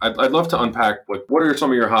work. I'd love to unpack, like, what are some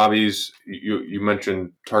of your hobbies? You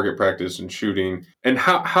mentioned target practice and shooting. And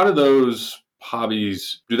how do those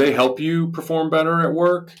hobbies, do they help you perform better at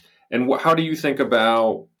work? And how do you think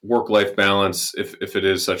about work-life balance, if it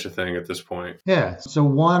is such a thing at this point? Yeah. So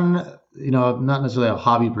one, not necessarily a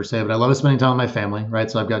hobby per se, but I love spending time with my family, right?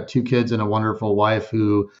 So I've got 2 kids and a wonderful wife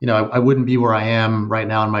who, I wouldn't be where I am right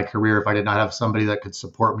now in my career if I did not have somebody that could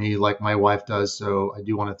support me like my wife does. So I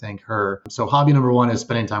do want to thank her. So hobby number 1 is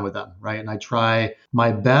spending time with them, right? And I try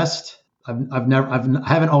my best. I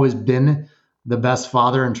haven't always been the best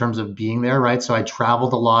father in terms of being there, right? So I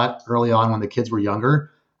traveled a lot early on when the kids were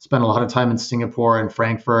younger. Spent a lot of time in Singapore and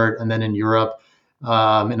Frankfurt and then in Europe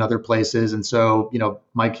and other places. And so,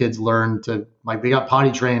 my kids learned they got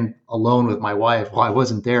potty trained alone with my wife while I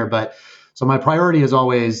wasn't there. But so my priority is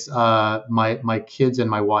always my kids and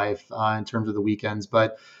my wife in terms of the weekends.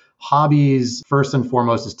 But hobbies, first and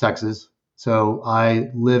foremost, is Texas. So I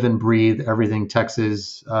live and breathe everything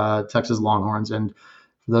Texas Longhorns. And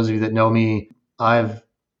for those of you that know me, I've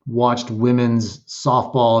watched women's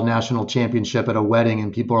softball national championship at a wedding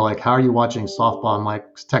and people are like, how are you watching softball? I'm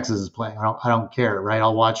like, Texas is playing. I don't care, right?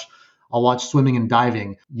 I'll watch swimming and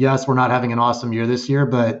diving. Yes, we're not having an awesome year this year,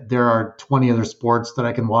 but there are 20 other sports that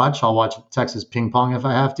I can watch. I'll watch Texas ping pong if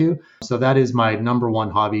I have to. So that is my number 1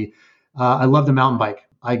 hobby. I love to mountain bike.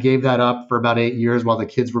 I gave that up for about 8 years while the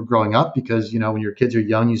kids were growing up because, when your kids are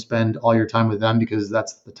young, you spend all your time with them because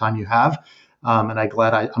that's the time you have. And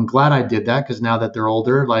I'm glad I did that because now that they're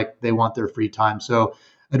older, like they want their free time. So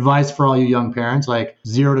advice for all you young parents, like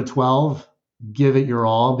 0 to 12, give it your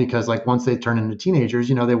all because like once they turn into teenagers,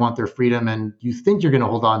 they want their freedom and you think you're going to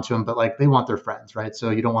hold on to them, but like they want their friends, right?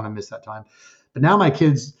 So you don't want to miss that time. But now my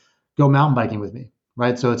kids go mountain biking with me,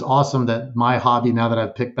 right? So it's awesome that my hobby now that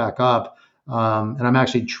I've picked back up, and I'm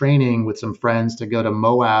actually training with some friends to go to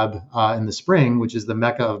Moab in the spring, which is the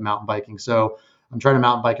mecca of mountain biking. So I'm trying to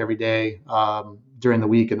mountain bike every day during the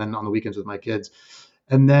week and then on the weekends with my kids.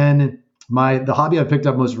 And then the hobby I picked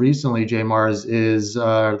up most recently, J Mars, is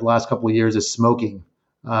the last couple of years is smoking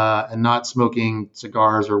and not smoking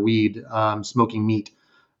cigars or weed, smoking meat.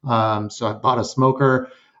 So I bought a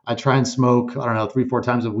smoker. I try and smoke, 3-4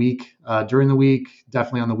 times a week during the week,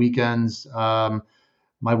 definitely on the weekends.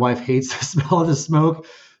 My wife hates the smell of the smoke,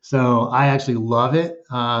 so I actually love it.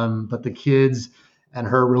 But the kids and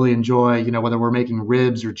her really enjoy, whether we're making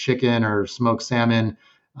ribs or chicken or smoked salmon.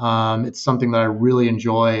 It's something that I really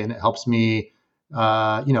enjoy and it helps me,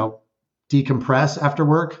 decompress after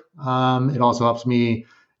work. It also helps me,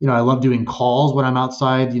 I love doing calls when I'm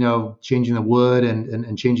outside, changing the wood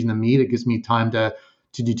and changing the meat. It gives me time to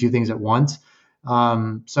do 2 things at once.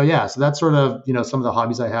 So that's sort of, some of the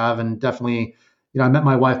hobbies I have. And definitely, I met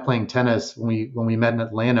my wife playing tennis when we met in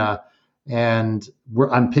Atlanta. And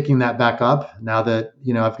I'm picking that back up now that,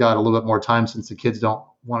 I've got a little bit more time since the kids don't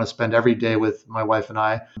want to spend every day with my wife and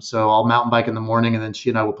I. So I'll mountain bike in the morning and then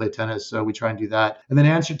she and I will play tennis. So we try and do that. And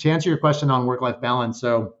then to answer your question on work-life balance.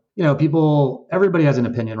 So, everybody has an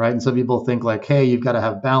opinion, right? And some people think like, hey, you've got to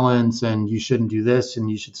have balance and you shouldn't do this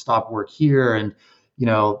and you should stop work here and,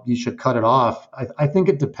 you should cut it off. I think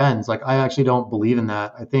it depends. Like, I actually don't believe in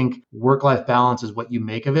that. I think work-life balance is what you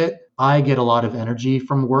make of it. I get a lot of energy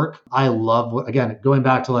from work. I love, again, going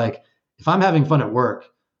back to like, if I'm having fun at work,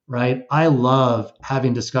 right? I love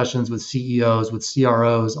having discussions with CEOs, with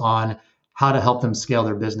CROs on how to help them scale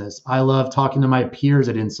their business. I love talking to my peers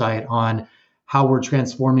at Insight on how we're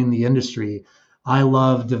transforming the industry. I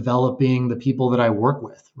love developing the people that I work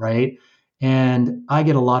with, right? And I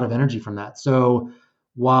get a lot of energy from that. So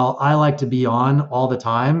while I like to be on all the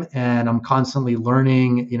time and I'm constantly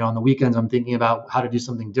learning, on the weekends, I'm thinking about how to do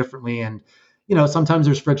something differently. And, sometimes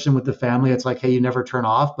there's friction with the family. It's like, hey, you never turn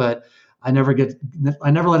off. But I never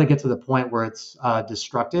let it get to the point where it's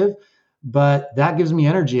destructive, but that gives me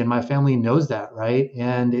energy and my family knows that, right?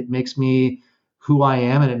 And it makes me who I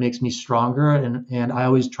am and it makes me stronger. And I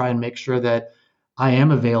always try and make sure that I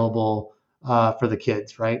am available for the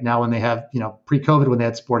kids, right? Now, when they have, pre-COVID, when they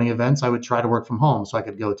had sporting events, I would try to work from home so I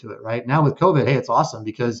could go to it, right? Now with COVID, hey, it's awesome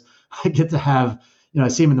because I get to have, I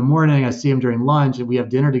see them in the morning, I see them during lunch, and we have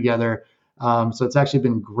dinner together. So it's actually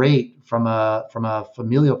been great from a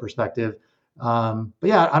familial perspective. But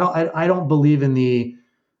yeah, I don't believe in the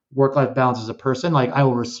work-life balance as a person. Like, I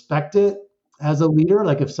will respect it as a leader.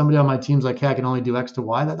 Like, if somebody on my team's like, hey, I can only do X to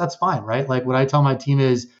Y, that's fine, right? Like, what I tell my team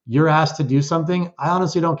is, you're asked to do something. I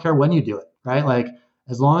honestly don't care when you do it, right? Like,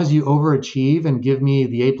 as long as you overachieve and give me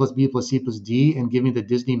the A plus B plus C plus D and give me the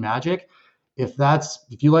Disney magic,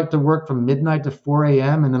 if you like to work from midnight to 4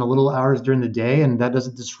 a.m. and then a little hours during the day, and that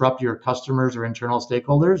doesn't disrupt your customers or internal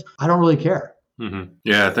stakeholders, I don't really care. Mm-hmm.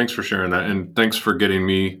 Yeah, thanks for sharing that. And thanks for getting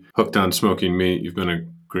me hooked on smoking meat. You've been a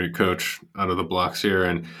great coach out of the blocks here.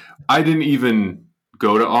 And I didn't even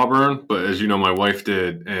go to Auburn, but as you know, my wife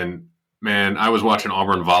did. And man, I was watching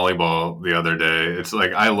Auburn volleyball the other day. It's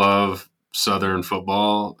like, I love Southern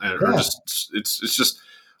football. Or just, it's just,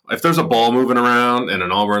 if there's a ball moving around and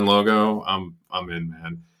an Auburn logo, I'm in,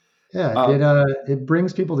 man. Yeah, it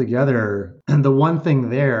brings people together. And the one thing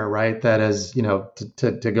there, right, that is,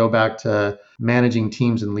 to go back to managing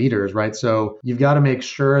teams and leaders, right? So you've got to make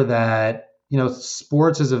sure that,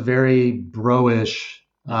 sports is a very bro-ish,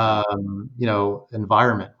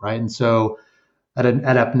 environment, right? And so at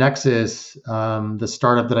AppNexus, the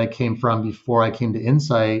startup that I came from before I came to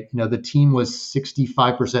Insight, the team was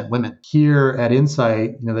 65% women. Here at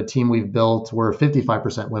Insight, the team we've built, we're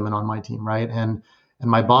 55% women on my team, right? And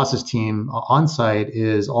my boss's team on site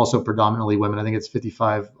is also predominantly women. I think it's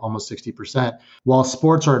 55, almost 60%. While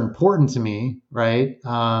sports are important to me, right?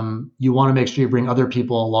 You want to make sure you bring other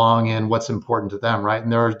people along in what's important to them, right?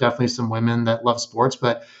 And there are definitely some women that love sports,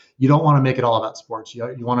 but you don't want to make it all about sports.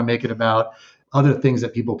 You want to make it about other things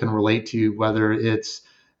that people can relate to, whether it's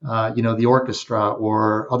the orchestra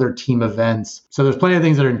or other team events. So there's plenty of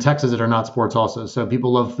things that are in Texas that are not sports also. So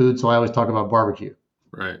people love food, so I always talk about barbecue.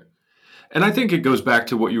 Right. And I think it goes back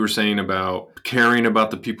to what you were saying about caring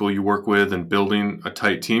about the people you work with and building a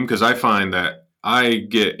tight team, because I find that I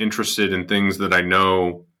get interested in things that I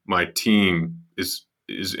know my team is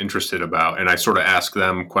interested about, and I sort of ask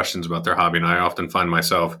them questions about their hobby, and I often find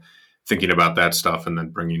myself thinking about that stuff and then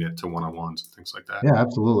bringing it to one-on-ones and things like that. Yeah,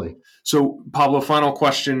 absolutely. So, Pablo, final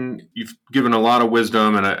question. You've given a lot of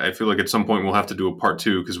wisdom, and I feel like at some point we'll have to do a part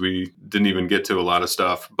 2 because we didn't even get to a lot of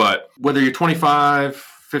stuff. But whether you're 25,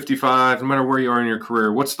 55, no matter where you are in your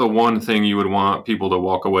career, what's the one thing you would want people to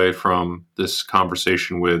walk away from this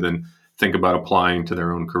conversation with and think about applying to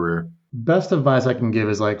their own career? Best advice I can give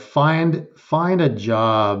is like find a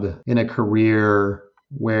job in a career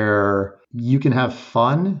where you can have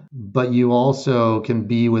fun, but you also can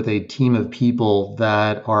be with a team of people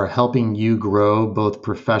that are helping you grow both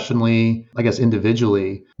professionally, I guess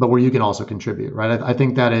individually, but where you can also contribute, right? I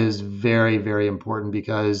think that is very, very important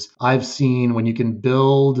because I've seen when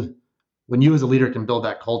you as a leader can build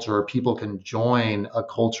that culture, or people can join a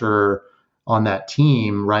culture on that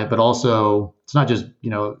team, right? But also it's not just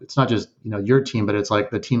your team, but it's like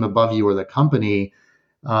the team above you or the company.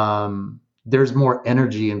 There's more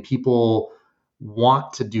energy and people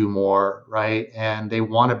want to do more, right? And they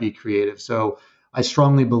want to be creative. So I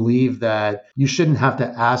strongly believe that you shouldn't have to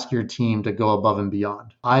ask your team to go above and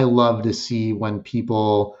beyond. I love to see when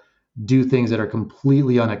people do things that are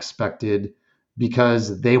completely unexpected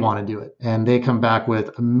because they want to do it and they come back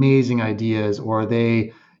with amazing ideas, or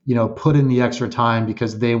they put in the extra time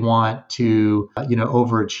because they want to,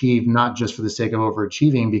 overachieve, not just for the sake of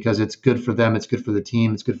overachieving, because it's good for them, it's good for the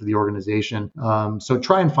team, it's good for the organization. So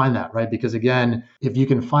try and find that, right? Because again, if you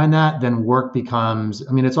can find that, then work becomes,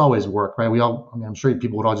 it's always work, right? I'm sure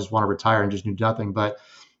people would all just want to retire and just do nothing, but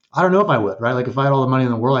I don't know if I would, right? Like if I had all the money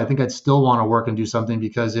in the world, I think I'd still want to work and do something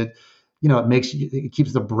because it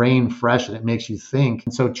keeps the brain fresh and it makes you think.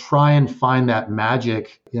 And so try and find that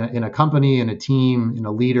magic in a company, in a team, in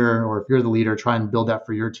a leader, or if you're the leader, try and build that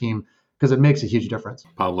for your team because it makes a huge difference.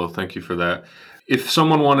 Pablo, thank you for that. If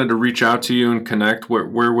someone wanted to reach out to you and connect,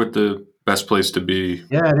 where would the best place to be?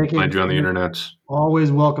 Yeah, they can find you on the internet.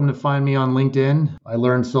 Always welcome to find me on LinkedIn. I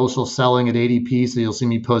learned social selling at ADP, so you'll see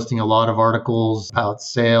me posting a lot of articles about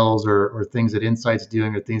sales or things that Insight's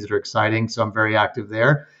doing or things that are exciting. So I'm very active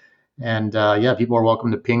there. And people are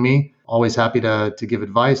welcome to ping me. Always happy to give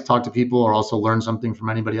advice, talk to people, or also learn something from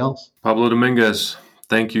anybody else. Pablo Dominguez,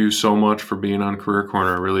 thank you so much for being on Career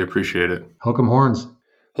Corner. I really appreciate it. Hook 'em horns.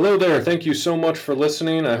 Hello there. Thank you so much for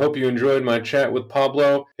listening. I hope you enjoyed my chat with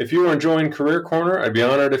Pablo. If you are enjoying Career Corner, I'd be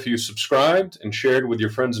honored if you subscribed and shared with your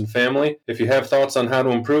friends and family. If you have thoughts on how to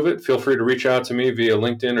improve it, feel free to reach out to me via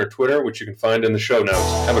LinkedIn or Twitter, which you can find in the show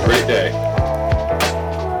notes. Have a great day.